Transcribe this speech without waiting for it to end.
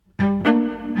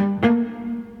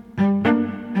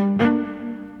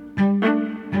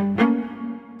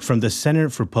from the Center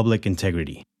for Public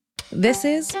Integrity. This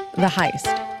is The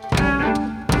Heist.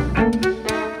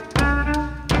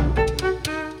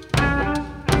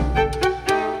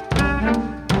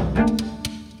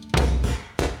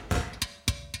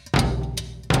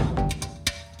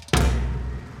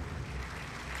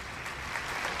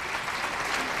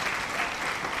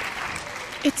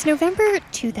 It's November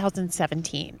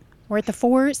 2017. We're at the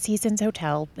Four Seasons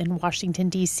Hotel in Washington,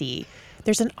 D.C.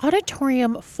 There's an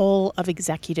auditorium full of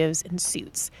executives in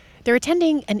suits. They're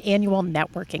attending an annual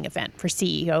networking event for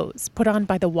CEOs put on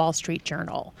by the Wall Street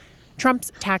Journal.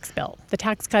 Trump's tax bill, the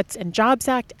Tax Cuts and Jobs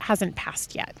Act, hasn't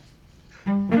passed yet.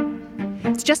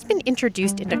 It's just been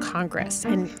introduced into Congress,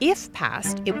 and if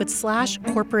passed, it would slash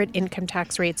corporate income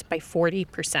tax rates by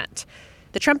 40%.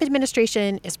 The Trump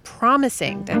administration is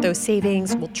promising that those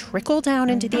savings will trickle down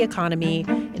into the economy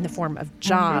in the form of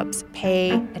jobs,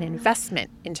 pay, and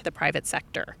investment into the private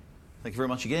sector. Thank you very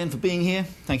much again for being here.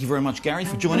 Thank you very much, Gary,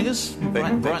 for joining us.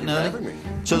 Bright and early.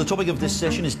 So the topic of this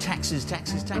session is taxes,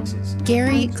 taxes, taxes.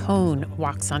 Gary Cohn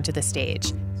walks onto the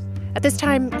stage. At this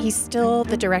time, he's still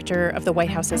the director of the White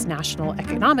House's National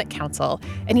Economic Council,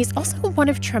 and he's also one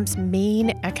of Trump's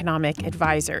main economic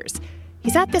advisors.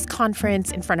 He's at this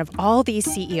conference in front of all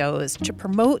these CEOs to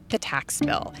promote the tax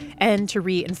bill and to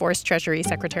reinforce Treasury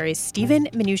Secretary Steven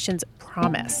Mnuchin's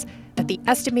promise that the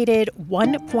estimated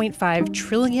 $1.5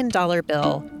 trillion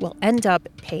bill will end up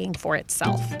paying for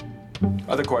itself.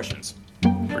 Other questions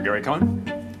for Gary Cohn?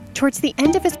 Towards the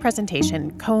end of his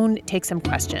presentation, Cohn takes some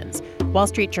questions. Wall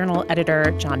Street Journal editor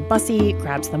John Bussey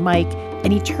grabs the mic,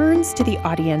 and he turns to the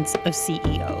audience of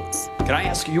CEOs. Can I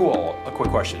ask you all a quick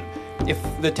question? If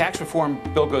the tax reform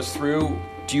bill goes through,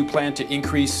 do you plan to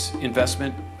increase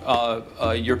investment,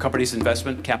 your company's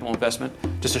investment, capital investment?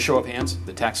 Just a show of hands,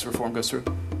 the tax reform goes through?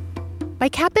 By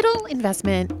capital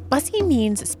investment, Bussey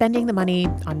means spending the money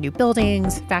on new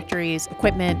buildings, factories,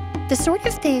 equipment, the sort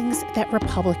of things that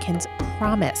Republicans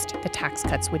promised the tax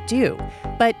cuts would do.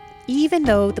 But even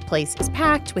though the place is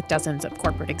packed with dozens of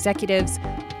corporate executives,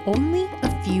 only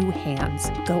a few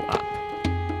hands go up.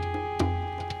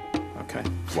 Okay.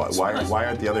 Why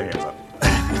aren't the other hands up?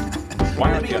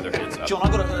 Why aren't the other hands up? John,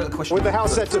 I've got a question. With the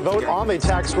House set to vote on the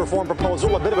tax reform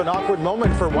proposal, a bit of an awkward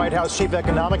moment for White House Chief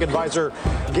Economic Advisor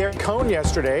Gary Cohn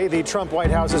yesterday. The Trump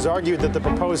White House has argued that the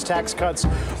proposed tax cuts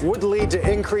would lead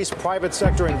to increased private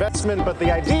sector investment, but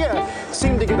the idea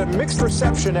seemed to get a mixed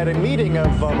reception at a meeting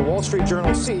of the Wall Street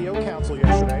Journal CEO Council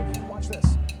yesterday. Watch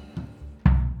this.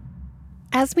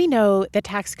 As we know, the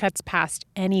tax cuts passed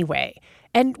anyway.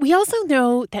 And we also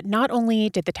know that not only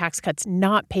did the tax cuts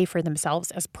not pay for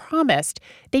themselves as promised,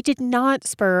 they did not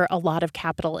spur a lot of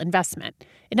capital investment.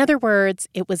 In other words,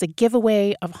 it was a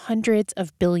giveaway of hundreds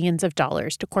of billions of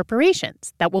dollars to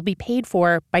corporations that will be paid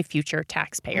for by future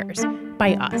taxpayers,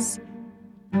 by us.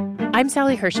 I'm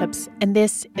Sally Herships, and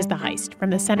this is The Heist from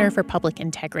the Center for Public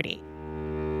Integrity.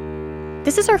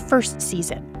 This is our first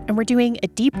season, and we're doing a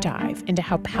deep dive into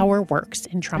how power works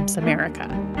in Trump's America.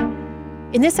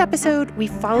 In this episode, we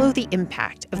follow the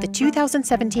impact of the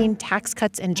 2017 Tax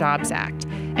Cuts and Jobs Act,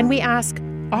 and we ask,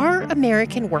 are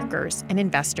American workers and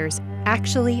investors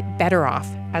actually better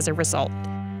off as a result?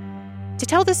 To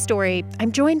tell this story,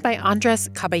 I'm joined by Andres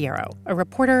Caballero, a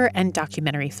reporter and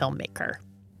documentary filmmaker.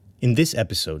 In this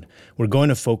episode, we're going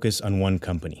to focus on one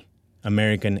company,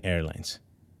 American Airlines.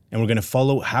 And we're going to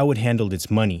follow how it handled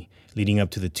its money leading up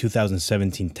to the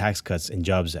 2017 Tax Cuts and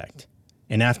Jobs Act.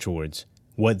 And afterwards,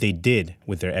 what they did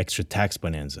with their extra tax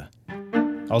bonanza.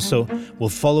 Also, we'll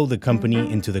follow the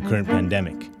company into the current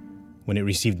pandemic, when it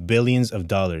received billions of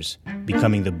dollars,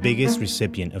 becoming the biggest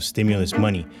recipient of stimulus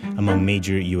money among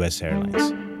major U.S.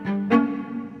 airlines.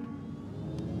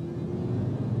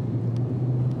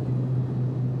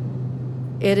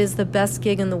 It is the best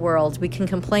gig in the world. We can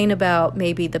complain about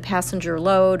maybe the passenger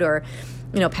load or,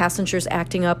 passengers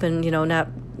acting up and, not,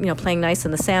 playing nice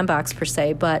in the sandbox per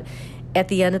se. But at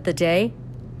the end of the day,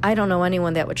 I don't know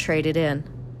anyone that would trade it in.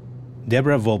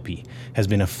 Deborah Volpe has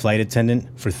been a flight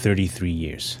attendant for 33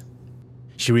 years.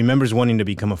 She remembers wanting to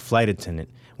become a flight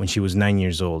attendant when she was 9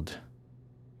 years old.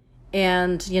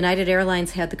 And United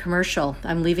Airlines had the commercial,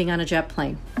 I'm leaving on a jet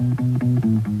plane.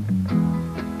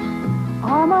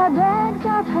 All my bags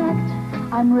are packed,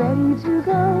 I'm ready to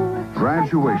go.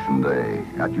 Graduation day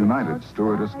at United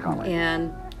Stewardess College.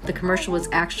 And the commercial was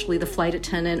actually the flight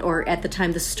attendant, or at the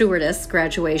time the stewardess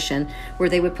graduation, where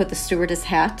they would put the stewardess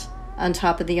hat on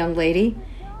top of the young lady.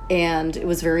 And it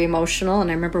was very emotional, and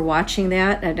I remember watching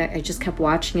that, and I just kept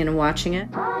watching it and watching it.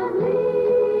 I'm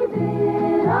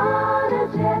leaving on a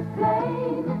jet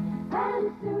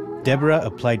plane. Deborah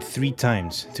applied 3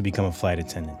 times to become a flight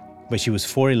attendant, but she was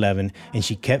 4'11", and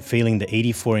she kept failing the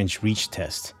 84-inch reach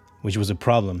test, which was a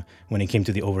problem when it came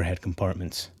to the overhead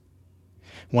compartments.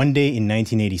 One day in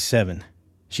 1987,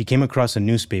 she came across a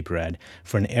newspaper ad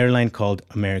for an airline called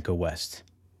America West.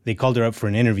 They called her up for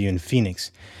an interview in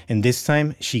Phoenix, and this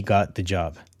time she got the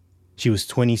job. She was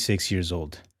 26 years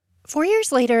old. 4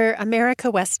 years later, America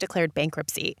West declared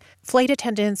bankruptcy. Flight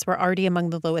attendants were already among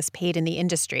the lowest paid in the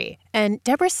industry, and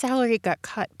Deborah's salary got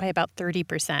cut by about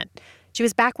 30%. She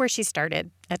was back where she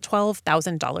started, at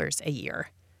 $12,000 a year.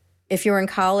 If you were in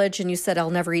college and you said, I'll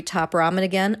never eat top ramen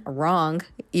again, wrong.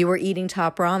 You were eating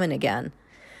top ramen again.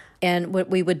 And what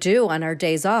we would do on our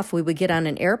days off, we would get on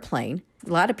an airplane,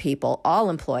 a lot of people, all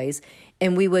employees,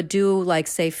 and we would do like,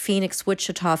 say, Phoenix,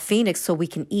 Wichita, Phoenix, so we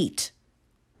can eat.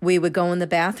 We would go in the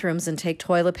bathrooms and take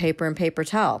toilet paper and paper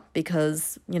towel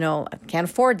because, I can't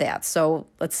afford that. So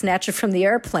let's snatch it from the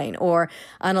airplane. Or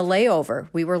on a layover,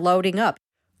 we were loading up.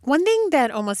 One thing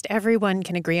that almost everyone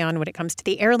can agree on when it comes to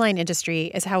the airline industry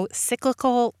is how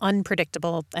cyclical,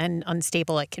 unpredictable, and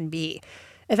unstable it can be.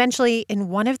 Eventually, in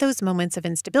one of those moments of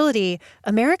instability,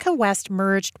 America West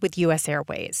merged with U.S.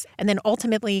 Airways and then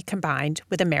ultimately combined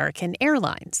with American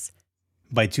Airlines.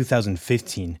 By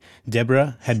 2015,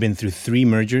 Deborah had been through 3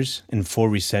 mergers and 4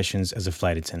 recessions as a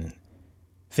flight attendant.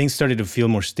 Things started to feel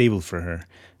more stable for her,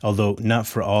 although not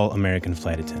for all American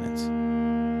flight attendants.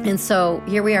 And so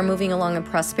here we are moving along in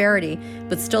prosperity,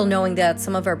 but still knowing that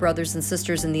some of our brothers and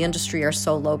sisters in the industry are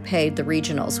so low paid, the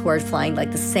regionals, who are flying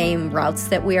like the same routes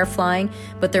that we are flying,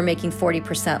 but they're making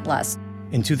 40% less.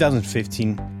 In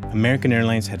 2015, American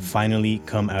Airlines had finally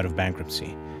come out of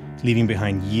bankruptcy, leaving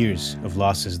behind years of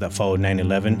losses that followed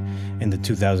 9/11 and the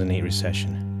 2008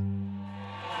 recession.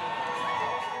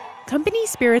 Company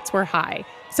spirits were high,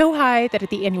 so high that at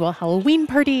the annual Halloween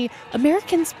party,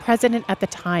 American's president at the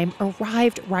time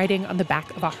arrived riding on the back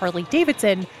of a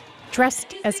Harley-Davidson,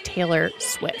 dressed as Taylor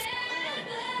Swift.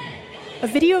 A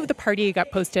video of the party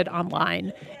got posted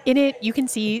online. In it, you can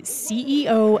see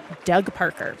CEO Doug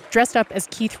Parker dressed up as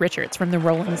Keith Richards from the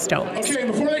Rolling Stones. Okay,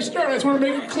 before I start, I just want to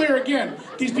make it clear again.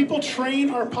 These people train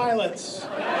our pilots.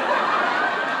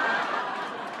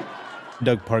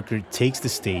 Doug Parker takes the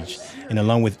stage, and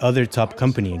along with other top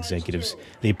company executives,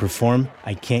 they perform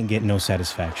I Can't Get No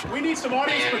Satisfaction. We need some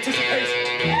audience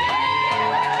participation.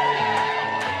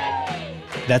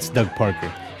 That's Doug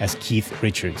Parker as Keith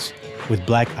Richards, with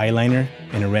black eyeliner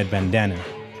and a red bandana,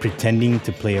 pretending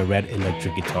to play a red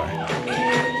electric guitar.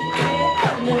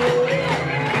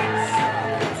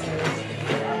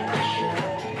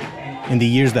 In the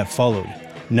years that followed,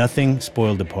 nothing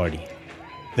spoiled the party.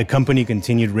 The company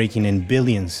continued raking in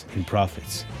billions in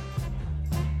profits.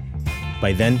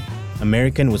 By then,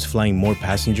 American was flying more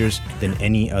passengers than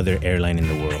any other airline in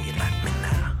the world.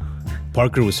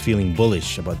 Parker was feeling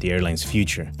bullish about the airline's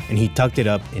future, and he tucked it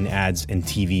up in ads and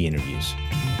TV interviews.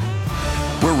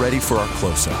 We're ready for our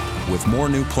close-up with more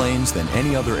new planes than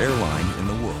any other airline in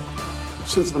the world.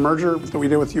 Since the merger that we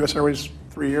did with U.S. Airways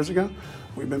 3 years ago,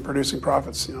 we've been producing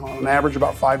profits, on average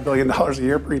about $5 billion a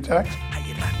year pre-tax.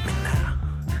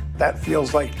 That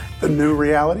feels like the new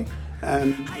reality,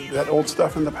 and that old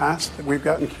stuff in the past that we've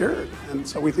gotten cured. And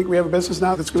so we think we have a business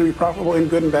now that's going to be profitable in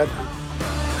good and bad times.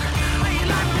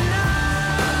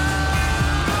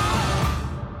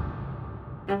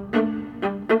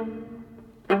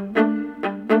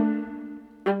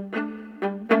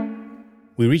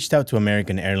 We reached out to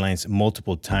American Airlines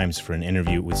multiple times for an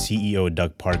interview with CEO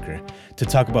Doug Parker to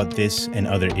talk about this and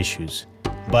other issues,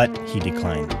 but he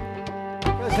declined.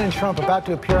 President Trump about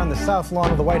to appear on the south lawn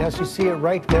of the White House. You see it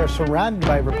right there, surrounded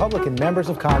by Republican members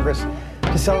of Congress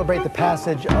to celebrate the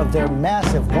passage of their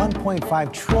massive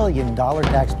 $1.5 trillion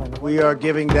tax plan. We are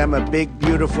giving them a big,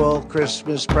 beautiful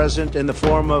Christmas present in the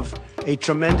form of a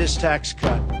tremendous tax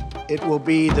cut. It will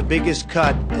be the biggest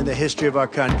cut in the history of our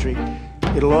country.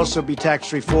 It'll also be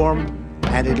tax reform,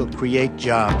 and it'll create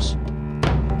jobs.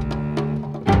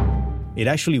 It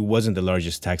actually wasn't the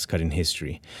largest tax cut in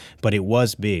history, but it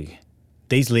was big.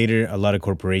 Days later, a lot of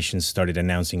corporations started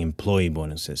announcing employee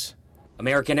bonuses.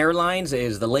 American Airlines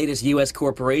is the latest U.S.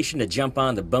 corporation to jump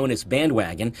on the bonus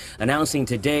bandwagon, announcing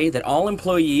today that all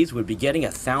employees would be getting a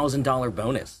 $1,000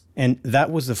 bonus. And that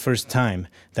was the first time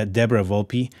that Deborah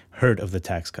Volpe heard of the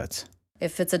tax cuts.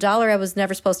 If it's $1 I was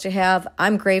never supposed to have,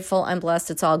 I'm grateful, I'm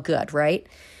blessed, it's all good, right?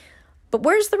 But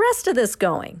where's the rest of this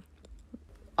going?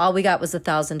 All we got was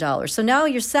 $1,000. So now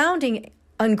you're sounding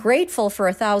ungrateful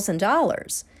for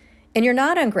 $1,000. And you're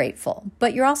not ungrateful,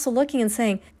 but you're also looking and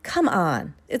saying, come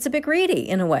on, it's a bit greedy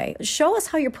in a way. Show us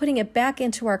how you're putting it back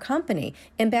into our company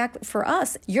and back for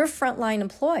us, your frontline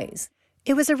employees.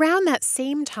 It was around that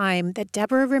same time that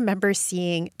Deborah remembers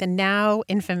seeing the now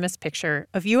infamous picture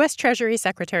of U.S. Treasury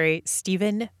Secretary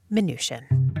Steven Mnuchin.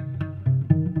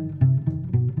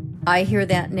 I hear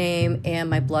that name and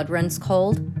my blood runs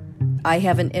cold. I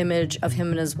have an image of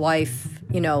him and his wife,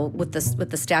 with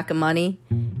the stack of money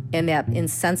in that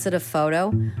insensitive photo.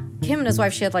 Him and his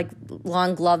wife, she had like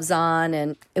long gloves on,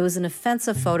 and it was an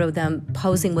offensive photo of them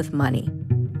posing with money.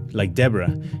 Like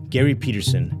Deborah, Gary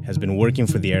Peterson has been working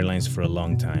for the airlines for a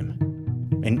long time.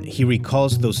 And he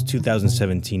recalls those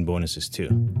 2017 bonuses too.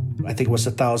 I think it was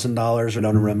 $1,000, I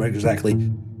don't remember exactly.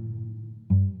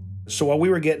 So while we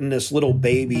were getting this little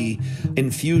baby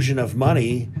infusion of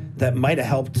money that might have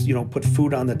helped, put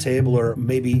food on the table or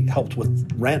maybe helped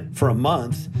with rent for a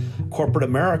month, corporate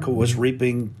America was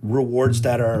reaping rewards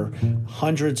that are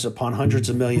hundreds upon hundreds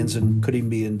of millions and could even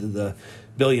be into the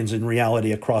billions in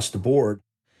reality across the board.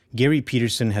 Gary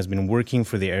Peterson has been working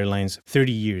for the airlines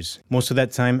 30 years, most of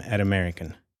that time at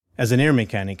American. As an air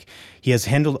mechanic, he has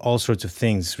handled all sorts of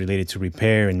things related to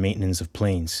repair and maintenance of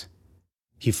planes.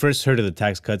 He first heard of the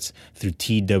tax cuts through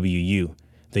TWU,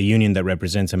 the union that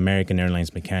represents American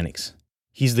Airlines mechanics.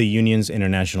 He's the union's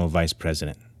international vice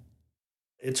president.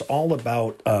 It's all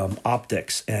about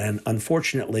optics, and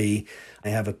unfortunately, I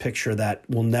have a picture that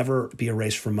will never be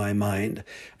erased from my mind,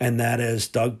 and that is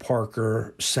Doug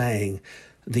Parker saying,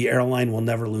 "The airline will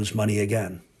never lose money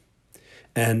again."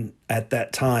 And at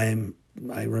that time,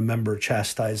 I remember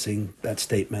chastising that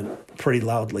statement pretty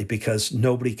loudly because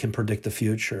nobody can predict the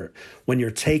future. When you're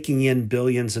taking in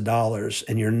billions of dollars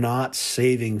and you're not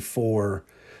saving for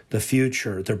the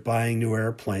future, they're buying new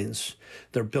airplanes,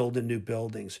 they're building new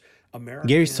buildings.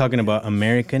 Gary's talking about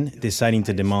American deciding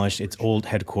to demolish its old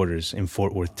headquarters in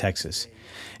Fort Worth, Texas,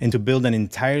 and to build an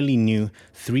entirely new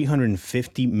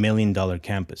 $350 million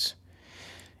campus.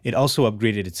 It also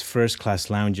upgraded its first-class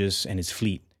lounges and its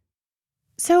fleet.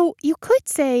 So you could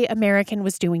say American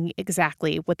was doing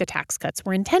exactly what the tax cuts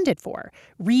were intended for,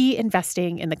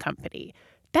 reinvesting in the company.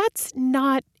 That's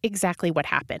not exactly what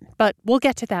happened, but we'll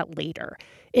get to that later.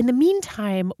 In the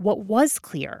meantime, what was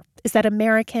clear is that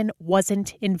American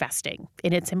wasn't investing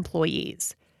in its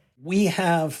employees. We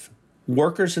have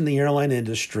workers in the airline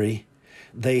industry.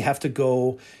 They have to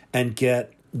go and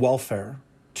get welfare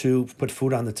to put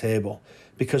food on the table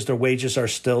because their wages are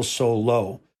still so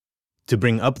low. To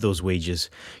bring up those wages,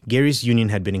 Gary's union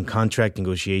had been in contract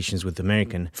negotiations with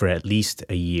American for at least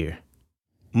a year.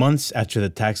 Months after the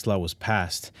tax law was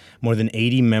passed, more than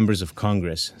 80 members of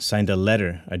Congress signed a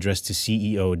letter addressed to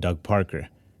CEO Doug Parker,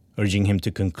 urging him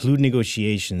to conclude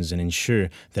negotiations and ensure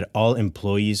that all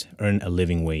employees earn a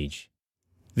living wage.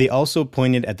 They also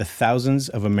pointed at the thousands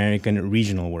of American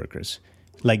regional workers,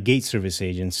 like gate service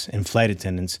agents and flight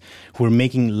attendants, who were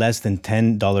making less than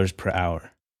 $10 per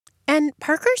hour. And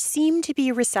Parker seemed to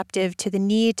be receptive to the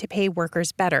need to pay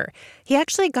workers better. He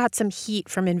actually got some heat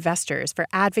from investors for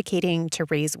advocating to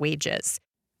raise wages.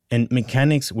 And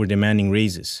mechanics were demanding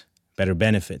raises, better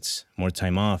benefits, more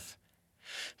time off.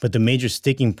 But the major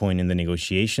sticking point in the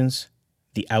negotiations,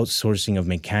 the outsourcing of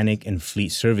mechanic and fleet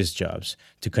service jobs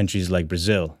to countries like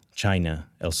Brazil, China,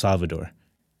 El Salvador.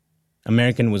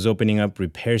 American was opening up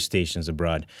repair stations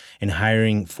abroad and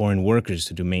hiring foreign workers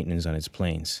to do maintenance on its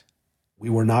planes. We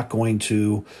were not going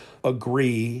to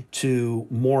agree to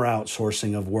more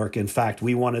outsourcing of work. In fact,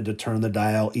 we wanted to turn the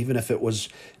dial, even if it was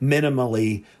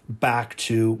minimally, back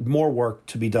to more work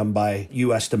to be done by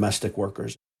U.S. domestic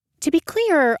workers. To be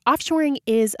clear, offshoring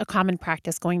is a common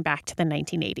practice going back to the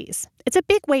 1980s. It's a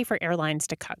big way for airlines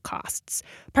to cut costs.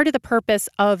 Part of the purpose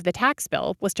of the tax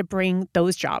bill was to bring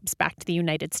those jobs back to the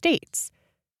United States.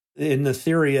 In the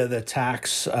theory of the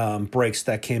tax breaks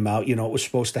that came out, it was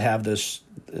supposed to have this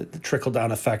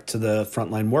trickle-down effect to the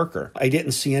frontline worker. I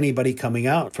didn't see anybody coming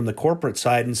out from the corporate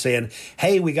side and saying,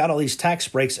 hey, we got all these tax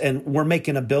breaks and we're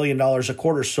making $1 billion a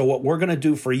quarter, so what we're going to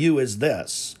do for you is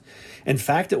this. In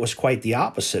fact, it was quite the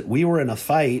opposite. We were in a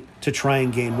fight to try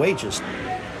and gain wages.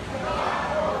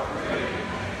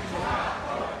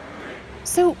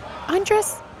 So,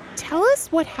 Andres, tell us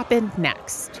what happened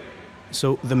next.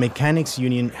 So the mechanics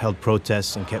union held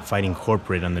protests and kept fighting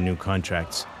corporate on the new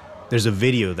contracts. There's a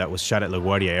video that was shot at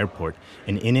LaGuardia Airport,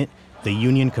 and in it, the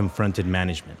union confronted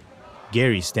management.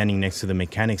 Gary standing next to the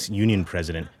mechanics union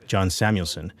president, John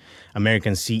Samuelson.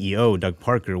 American CEO Doug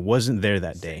Parker wasn't there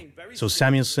that day. So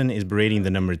Samuelson is berating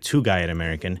the number 2 guy at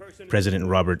American, President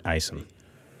Robert Isom.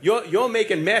 You're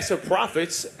making massive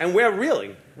profits, and we're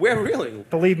reeling. We're reeling.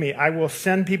 Believe me, I will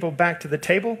send people back to the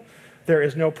table. There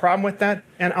is no problem with that.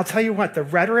 And I'll tell you what, the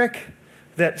rhetoric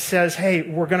that says, hey,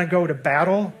 we're going to go to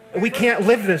battle, we can't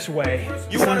live this way.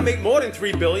 You want to make more than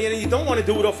 $3 billion, and you don't want to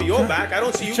do it off of your back. I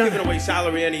don't see you giving away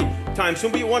salary any time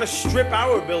soon, but you want to strip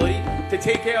our ability to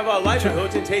take care of our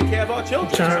livelihoods and take care of our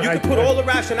children. John, you can put all the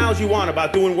rationales you want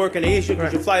about doing work in Asia,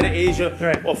 because you fly to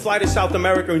Asia or fly to South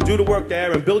America and do the work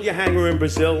there and build your hangar in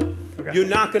Brazil. You're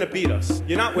not going to beat us.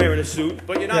 You're not wearing a suit,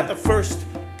 but you're not the first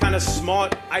kind of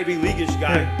smart Ivy Leagueish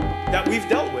guy that we've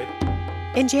dealt with.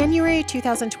 In January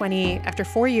 2020, after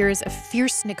 4 years of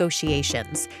fierce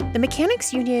negotiations, the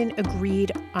mechanics union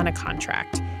agreed on a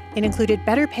contract. It included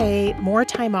better pay, more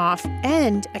time off,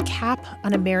 and a cap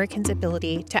on Americans'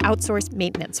 ability to outsource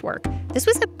maintenance work. This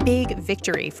was a big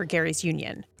victory for Gary's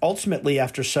union. Ultimately,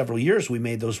 after several years, we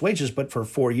made those wages, but for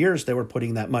 4 years, they were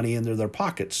putting that money into their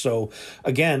pockets. So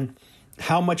again,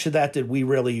 how much of that did we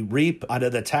really reap out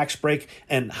of the tax break,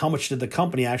 and how much did the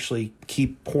company actually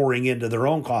keep pouring into their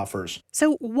own coffers?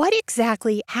 So what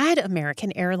exactly had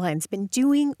American Airlines been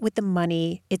doing with the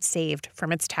money it saved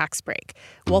from its tax break?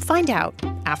 We'll find out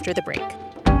after the break.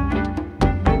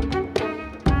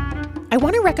 I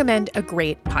want to recommend a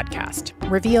great podcast,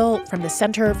 Reveal from the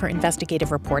Center for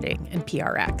Investigative Reporting and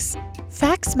PRX.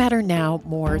 Facts matter now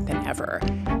more than ever.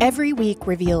 Every week,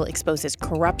 Reveal exposes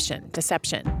corruption,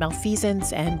 deception,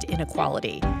 malfeasance, and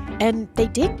inequality. And they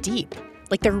dig deep,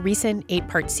 like their recent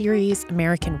 8-part series,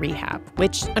 American Rehab,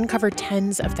 which uncovered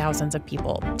tens of thousands of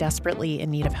people desperately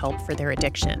in need of help for their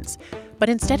addictions. But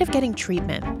instead of getting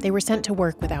treatment, they were sent to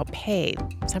work without pay,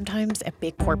 sometimes at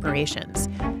big corporations.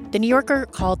 The New Yorker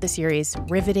called the series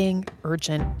riveting,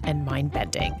 urgent, and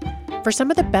mind-bending. For some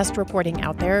of the best reporting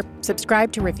out there,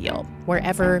 subscribe to Reveal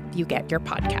wherever you get your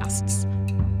podcasts.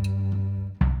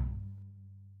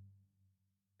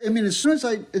 I mean, as soon as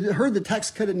I heard the tax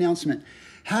cut announcement,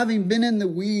 having been in the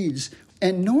weeds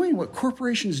and knowing what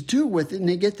corporations do with it and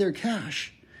they get their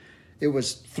cash, it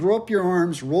was throw up your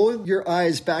arms, roll your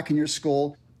eyes back in your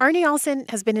skull. Arnie Olson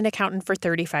has been an accountant for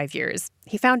 35 years.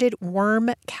 He founded Worm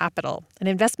Capital, an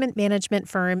investment management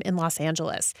firm in Los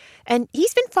Angeles. And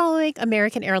he's been following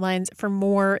American Airlines for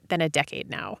more than a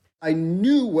decade now. I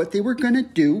knew what they were going to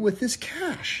do with this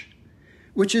cash,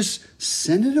 which is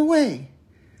send it away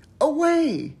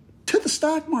to the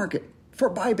stock market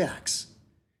for buybacks.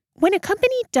 When a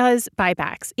company does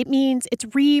buybacks, it means it's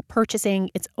repurchasing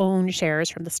its own shares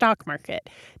from the stock market.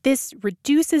 This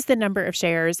reduces the number of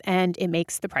shares and it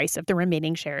makes the price of the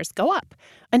remaining shares go up.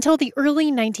 Until the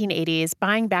early 1980s,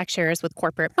 buying back shares with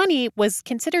corporate money was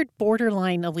considered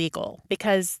borderline illegal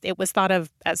because it was thought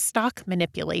of as stock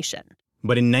manipulation.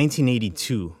 But in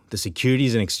 1982, the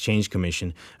Securities and Exchange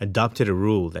Commission adopted a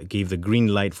rule that gave the green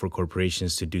light for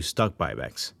corporations to do stock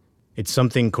buybacks. It's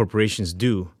something corporations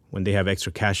do when they have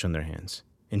extra cash on their hands.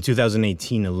 In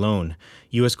 2018 alone,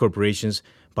 U.S. corporations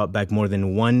bought back more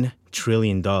than $1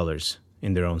 trillion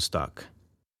in their own stock.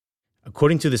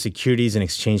 According to the Securities and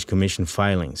Exchange Commission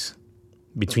filings,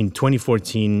 between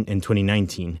 2014 and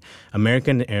 2019,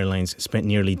 American Airlines spent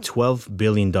nearly $12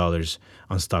 billion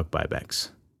on stock buybacks.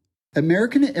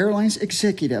 American Airlines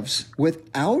executives,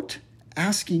 without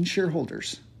asking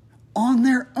shareholders, on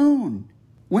their own,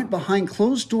 went behind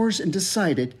closed doors and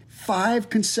decided 5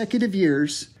 consecutive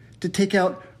years to take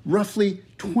out roughly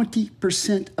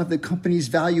 20% of the company's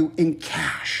value in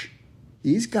cash.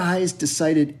 These guys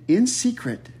decided in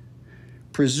secret,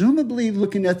 presumably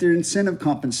looking at their incentive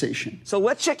compensation. So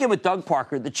let's check in with Doug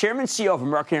Parker, the chairman and CEO of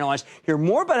American Airlines, hear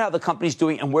more about how the company's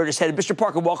doing and where it is headed. Mr.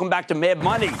 Parker, welcome back to Mad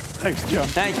Money. Thanks, Joe.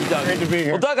 Thank you, Doug. Great to be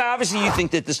here. Well, Doug, obviously you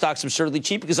think that the stock's absurdly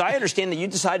cheap because I understand that you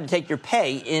decided to take your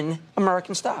pay in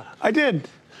American stock. I did.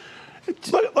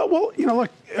 Well,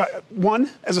 one,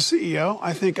 as a CEO,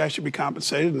 I think I should be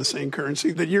compensated in the same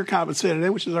currency that you're compensated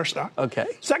in, which is our stock. Okay.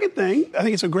 Second thing, I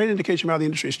think it's a great indication of how the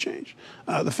industry's changed.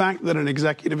 The fact that an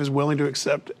executive is willing to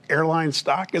accept airline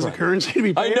stock as a currency to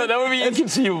be paid. I know, that would be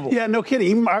inconceivable. Yeah, no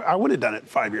kidding. I would have done it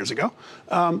 5 years ago.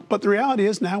 But the reality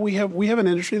is now we have an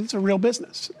industry that's a real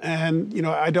business. And,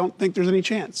 I don't think there's any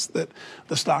chance that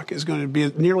the stock is going to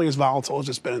be nearly as volatile as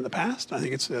it's been in the past. I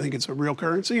think it's a real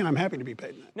currency, and I'm happy to be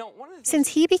paid that. No, Since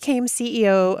he became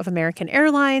CEO of American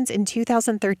Airlines in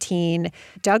 2013,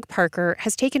 Doug Parker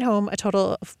has taken home a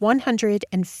total of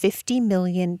 $150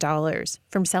 million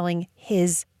from selling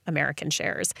his American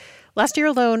shares. Last year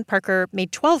alone, Parker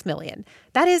made $12 million.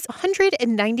 That is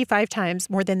 195 times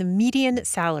more than the median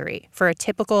salary for a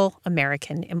typical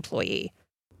American employee.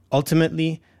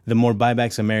 Ultimately, the more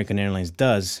buybacks American Airlines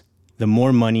does, the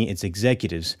more money its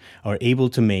executives are able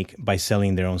to make by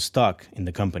selling their own stock in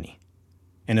the company.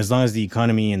 And as long as the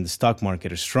economy and the stock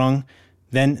market are strong,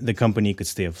 then the company could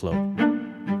stay afloat.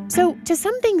 So to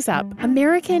sum things up,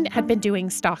 American had been doing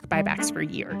stock buybacks for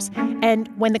years. And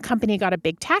when the company got a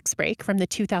big tax break from the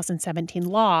 2017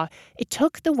 law, it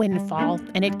took the windfall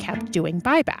and it kept doing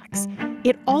buybacks.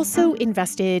 It also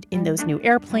invested in those new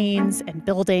airplanes and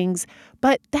buildings,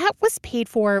 but that was paid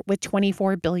for with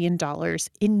 $24 billion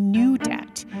in new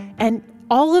debt. And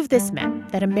all of this meant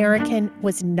that American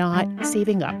was not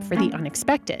saving up for the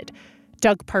unexpected.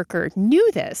 Doug Parker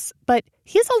knew this, but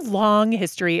he has a long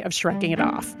history of shrugging it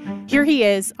off. Here he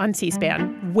is on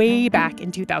C-SPAN way back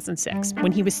in 2006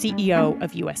 when he was CEO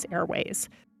of U.S. Airways.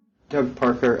 Doug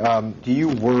Parker, do you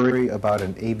worry about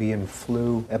an avian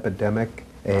flu epidemic?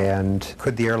 And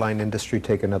could the airline industry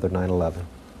take another 9/11?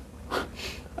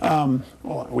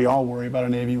 Well, we all worry about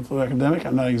an avian flu epidemic.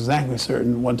 I'm not exactly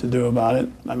certain what to do about it.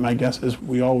 My guess is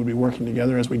we all would be working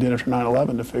together as we did after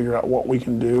 9/11 to figure out what we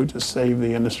can do to save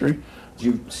the industry. Do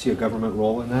you see a government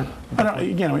role in that?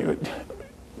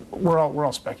 We're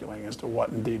all speculating as to what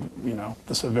indeed,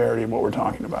 the severity of what we're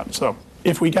talking about. So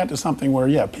if we got to something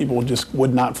where, people just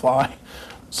would not fly,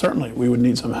 certainly we would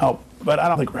need some help. But I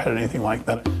don't think we're headed anything like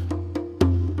that.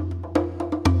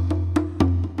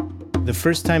 The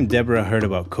first time Deborah heard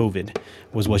about COVID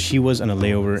was while she was on a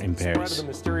layover in Paris. Spread of the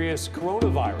mysterious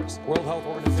coronavirus. World Health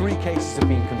Organization. 3 cases have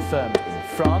been confirmed in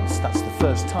France. That's the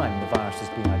first time the virus has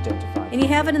been identified. And you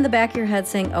have it in the back of your head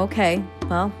saying, okay,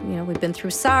 well, we've been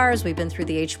through SARS, we've been through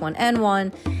the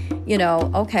H1N1,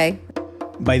 okay.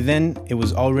 By then, it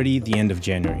was already the end of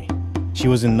January. She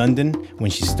was in London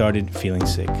when she started feeling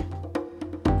sick.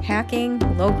 Hacking,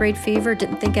 low-grade fever,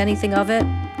 didn't think anything of it.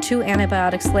 2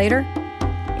 antibiotics later.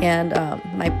 And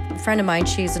my friend of mine,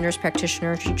 she's a nurse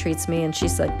practitioner, she treats me, and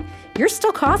she's like, "You're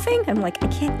still coughing?" I'm like, "I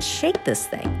can't shake this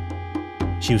thing."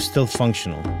 She was still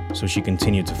functional, so she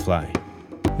continued to fly.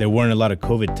 There weren't a lot of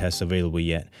COVID tests available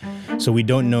yet, so we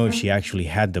don't know if she actually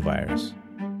had the virus.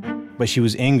 But she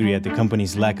was angry at the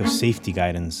company's lack of safety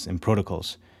guidance and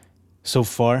protocols. So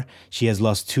far, she has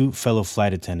lost 2 fellow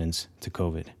flight attendants to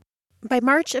COVID. By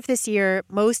March of this year,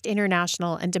 most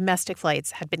international and domestic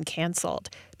flights had been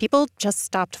canceled. People just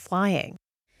stopped flying.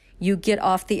 You get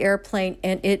off the airplane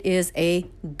and it is a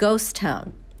ghost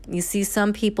town. You see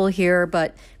some people here,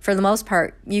 but for the most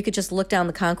part, you could just look down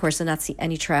the concourse and not see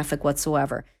any traffic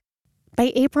whatsoever.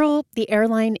 By April, the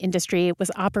airline industry was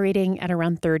operating at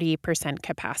around 30%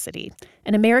 capacity,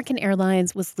 and American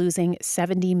Airlines was losing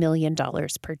 $70 million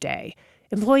per day.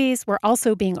 Employees were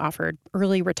also being offered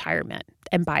early retirement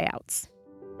and buyouts.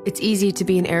 It's easy to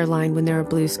be an airline when there are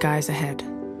blue skies ahead.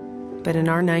 But in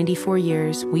our 94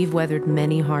 years, we've weathered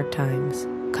many hard times.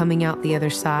 Coming out the other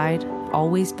side,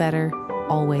 always better,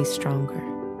 always stronger.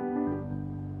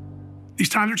 These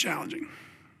times are challenging,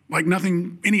 like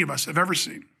nothing any of us have ever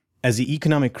seen. As the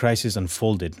economic crisis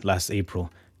unfolded last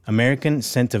April, American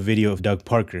sent a video of Doug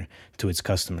Parker to its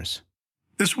customers.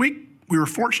 This week, we were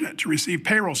fortunate to receive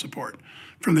payroll support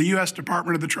from the U.S.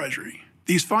 Department of the Treasury.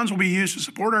 These funds will be used to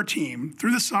support our team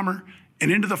through the summer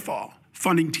and into the fall,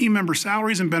 funding team member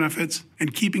salaries and benefits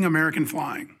and keeping American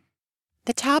flying.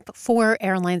 The top 4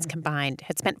 airlines combined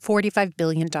had spent $45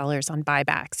 billion on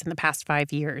buybacks in the past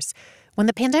 5 years. When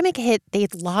the pandemic hit,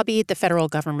 they'd lobbied the federal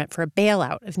government for a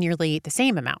bailout of nearly the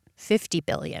same amount, $50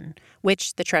 billion,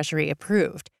 which the Treasury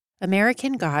approved.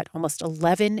 American got almost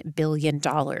 $11 billion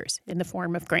in the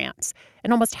form of grants,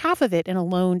 and almost half of it in a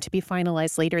loan to be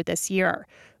finalized later this year,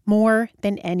 more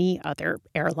than any other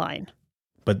airline.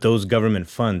 But those government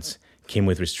funds came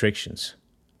with restrictions,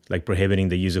 like prohibiting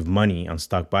the use of money on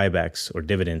stock buybacks or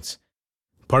dividends.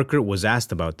 Parker was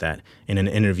asked about that in an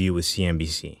interview with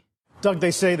CNBC. Doug,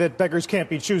 they say that beggars can't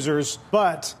be choosers,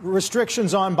 but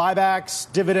restrictions on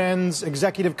buybacks, dividends,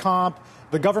 executive comp,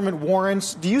 the government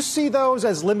warrants, do you see those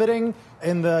as limiting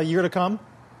in the year to come?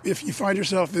 If you find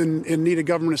yourself in need of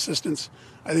government assistance,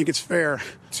 I think it's fair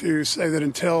to say that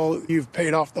until you've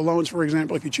paid off the loans, for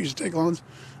example, if you choose to take loans,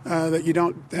 that you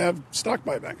don't have stock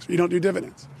buybacks, you don't do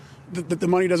dividends, that the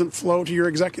money doesn't flow to your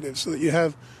executives, so that you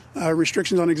have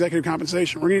restrictions on executive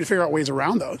compensation. We're going to need to figure out ways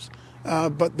around those.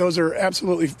 But those are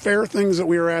absolutely fair things that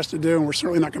we were asked to do, and we're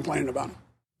certainly not complaining about them.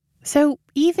 So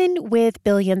even with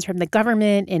billions from the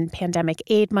government in pandemic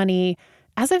aid money,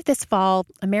 as of this fall,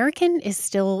 American is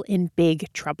still in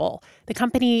big trouble. The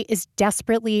company is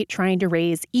desperately trying to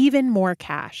raise even more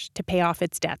cash to pay off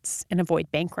its debts and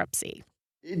avoid bankruptcy.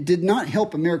 It did not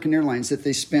help American Airlines that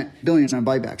they spent billions on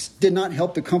buybacks. Did not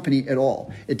help the company at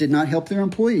all. It did not help their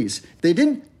employees. They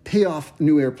didn't pay off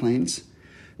new airplanes.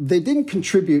 They didn't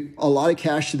contribute a lot of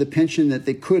cash to the pension that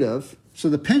they could have. So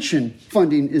the pension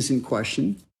funding is in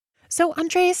question. So,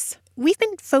 Andres, we've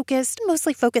been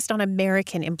mostly focused on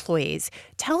American employees.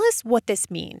 Tell us what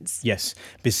this means. Yes.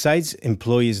 Besides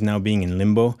employees now being in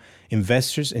limbo,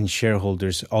 investors and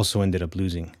shareholders also ended up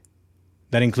losing.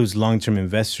 That includes long-term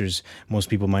investors most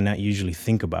people might not usually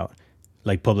think about,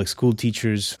 like public school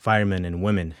teachers, firemen and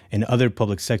women, and other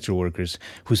public sector workers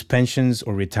whose pensions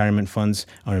or retirement funds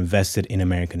are invested in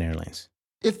American Airlines.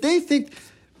 If they think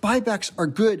buybacks are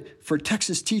good for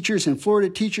Texas teachers and Florida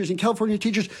teachers and California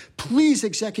teachers, please,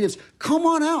 executives, come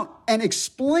on out and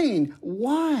explain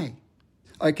why.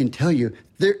 I can tell you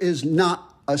there is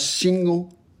not a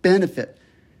single benefit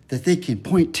that they can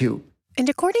point to. And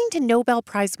according to Nobel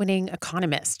Prize-winning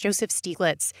economist Joseph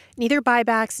Stiglitz, neither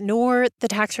buybacks nor the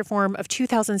tax reform of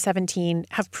 2017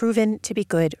 have proven to be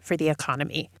good for the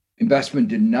economy. Investment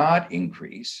did not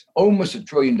increase. Almost $1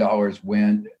 trillion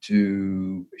went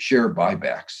to share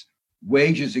buybacks.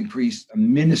 Wages increased a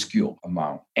minuscule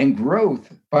amount. And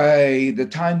growth, by the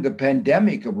time the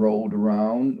pandemic rolled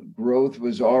around, growth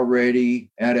was already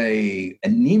at an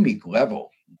anemic level.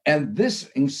 And this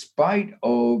in spite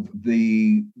of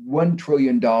the $1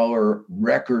 trillion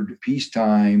record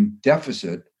peacetime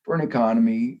deficit for an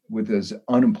economy with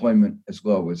unemployment as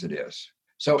low as it is.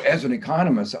 So as an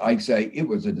economist, I'd say it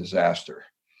was a disaster.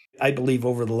 I believe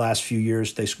over the last few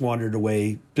years, they squandered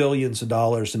away billions of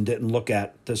dollars and didn't look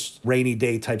at this rainy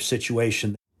day type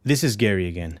situation. This is Gary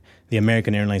again, the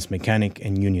American Airlines mechanic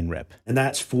and union rep. And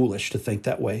that's foolish to think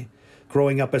that way.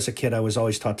 Growing up as a kid, I was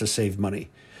always taught to save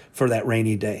money for that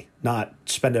rainy day, not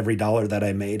spend every dollar that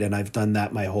I made, and I've done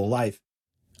that my whole life.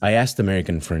 I asked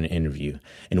American for an interview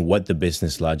and what the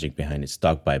business logic behind its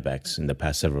stock buybacks in the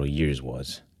past several years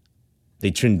was.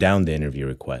 They turned down the interview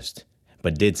request,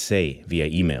 but did say via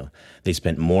email they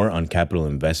spent more on capital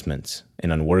investments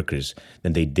and on workers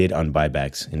than they did on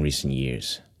buybacks in recent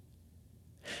years.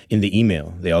 In the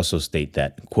email, they also state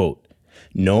that, quote,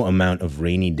 no amount of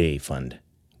rainy day fund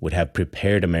would have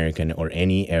prepared American or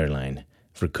any airline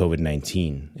for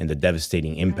COVID-19 and the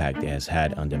devastating impact it has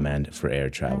had on demand for air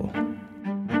travel.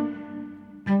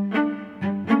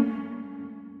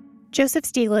 Joseph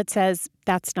Stiglitz says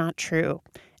that's not true.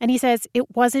 And he says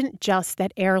it wasn't just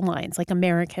that airlines like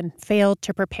American failed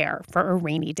to prepare for a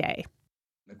rainy day.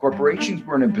 The corporations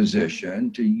were in a position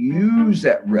to use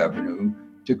that revenue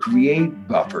to create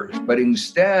buffers, but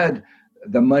instead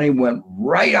the money went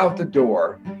right out the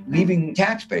door, leaving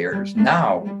taxpayers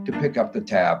now to pick up the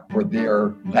tab for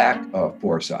their lack of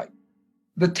foresight.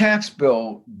 The tax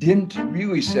bill didn't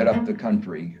really set up the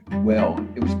country well.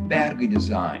 It was badly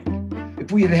designed.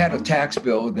 If we had had a tax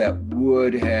bill that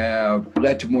would have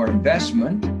led to more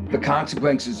investment, the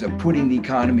consequences of putting the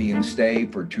economy in stay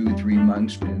for 2-3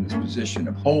 months in this position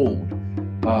of hold,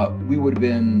 we would have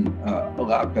been a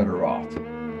lot better off.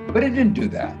 But it didn't do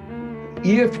that.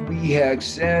 If we had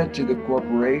said to the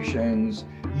corporations,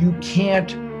 you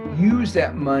can't use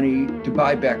that money to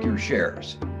buy back your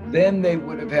shares, then they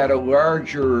would have had a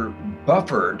larger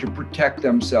buffer to protect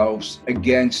themselves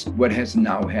against what has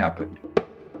now happened.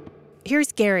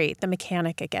 Here's Gary, the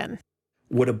mechanic again.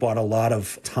 Would have bought a lot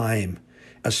of time,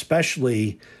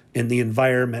 especially in the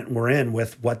environment we're in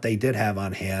with what they did have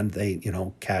on hand,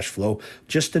 cash flow,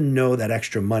 just to know that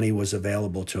extra money was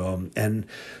available to them. And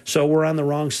so we're on the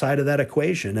wrong side of that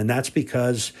equation. And that's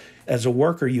because as a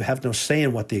worker, you have no say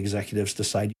in what the executives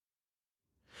decide.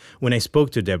 When I spoke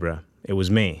to Deborah, it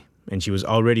was May, and she was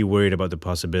already worried about the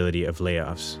possibility of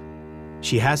layoffs.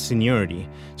 She has seniority,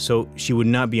 so she would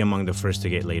not be among the first to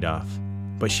get laid off,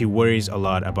 but she worries a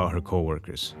lot about her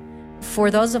coworkers.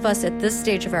 For those of us at this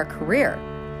stage of our career,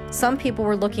 some people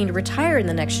were looking to retire in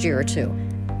the next year or two.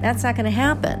 That's not going to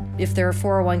happen if their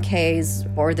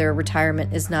 401ks or their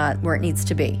retirement is not where it needs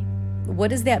to be. What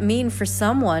does that mean for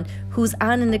someone who's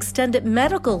on an extended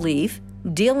medical leave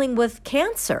dealing with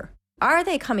cancer? Are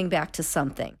they coming back to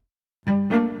something?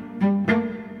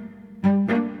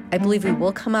 I believe we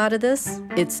will come out of this.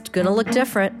 It's going to look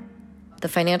different. The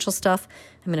financial stuff,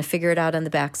 I'm going to figure it out on the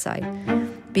backside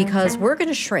because we're going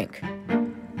to shrink.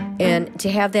 And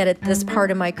to have that at this part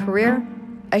of my career,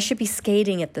 I should be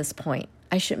skating at this point.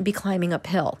 I shouldn't be climbing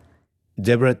uphill.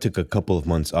 Deborah took a couple of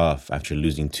months off after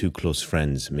losing 2 close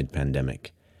friends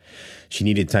mid-pandemic. She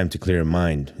needed time to clear her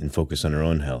mind and focus on her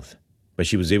own health. But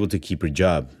she was able to keep her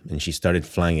job, and she started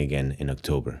flying again in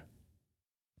October.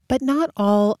 But not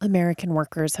all American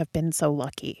workers have been so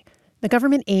lucky. The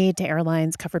government aid to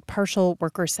airlines covered partial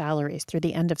worker salaries through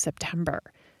the end of September.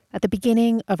 At the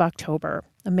beginning of October,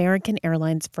 American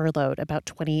Airlines furloughed about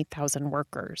 20,000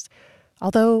 workers,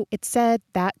 although it said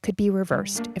that could be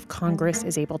reversed if Congress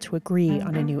is able to agree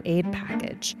on a new aid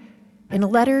package. In a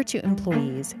letter to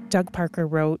employees, Doug Parker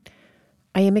wrote,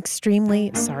 I am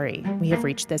extremely sorry we have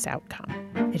reached this outcome.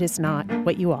 It is not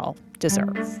what you all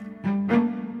deserve.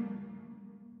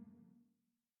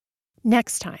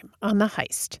 Next time on The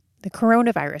Heist, the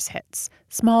coronavirus hits.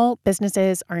 Small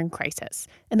businesses are in crisis,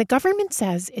 and the government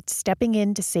says it's stepping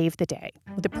in to save the day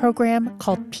with a program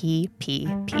called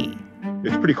PPP.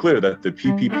 It's pretty clear that the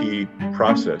PPP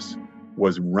process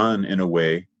was run in a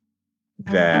way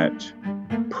that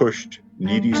pushed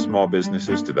needy small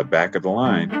businesses to the back of the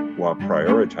line while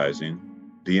prioritizing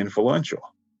the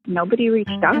influential. Nobody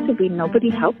reached out to me. Nobody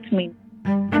helped me.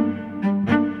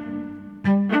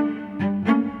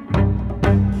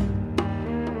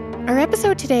 Our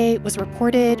episode today was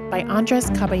reported by Andres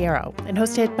Caballero and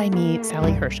hosted by me,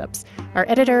 Sally Herships. Our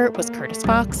editor was Curtis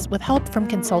Fox, with help from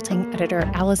consulting editor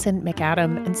Allison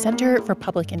McAdam and Center for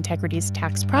Public Integrity's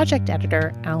tax project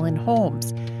editor Alan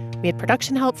Holmes. We had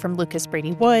production help from Lucas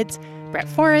Brady Woods, Brett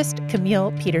Forrest,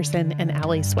 Camille Peterson, and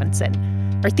Allie Swenson.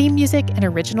 Our theme music and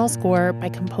original score by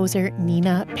composer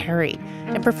Nina Perry,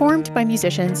 and performed by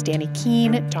musicians Danny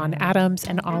Keene, Don Adams,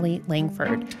 and Ollie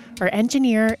Langford. Our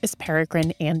engineer is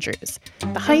Peregrine Andrews.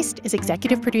 The Heist is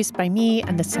executive produced by me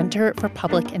and the Center for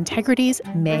Public Integrity's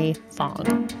May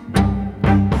Fong.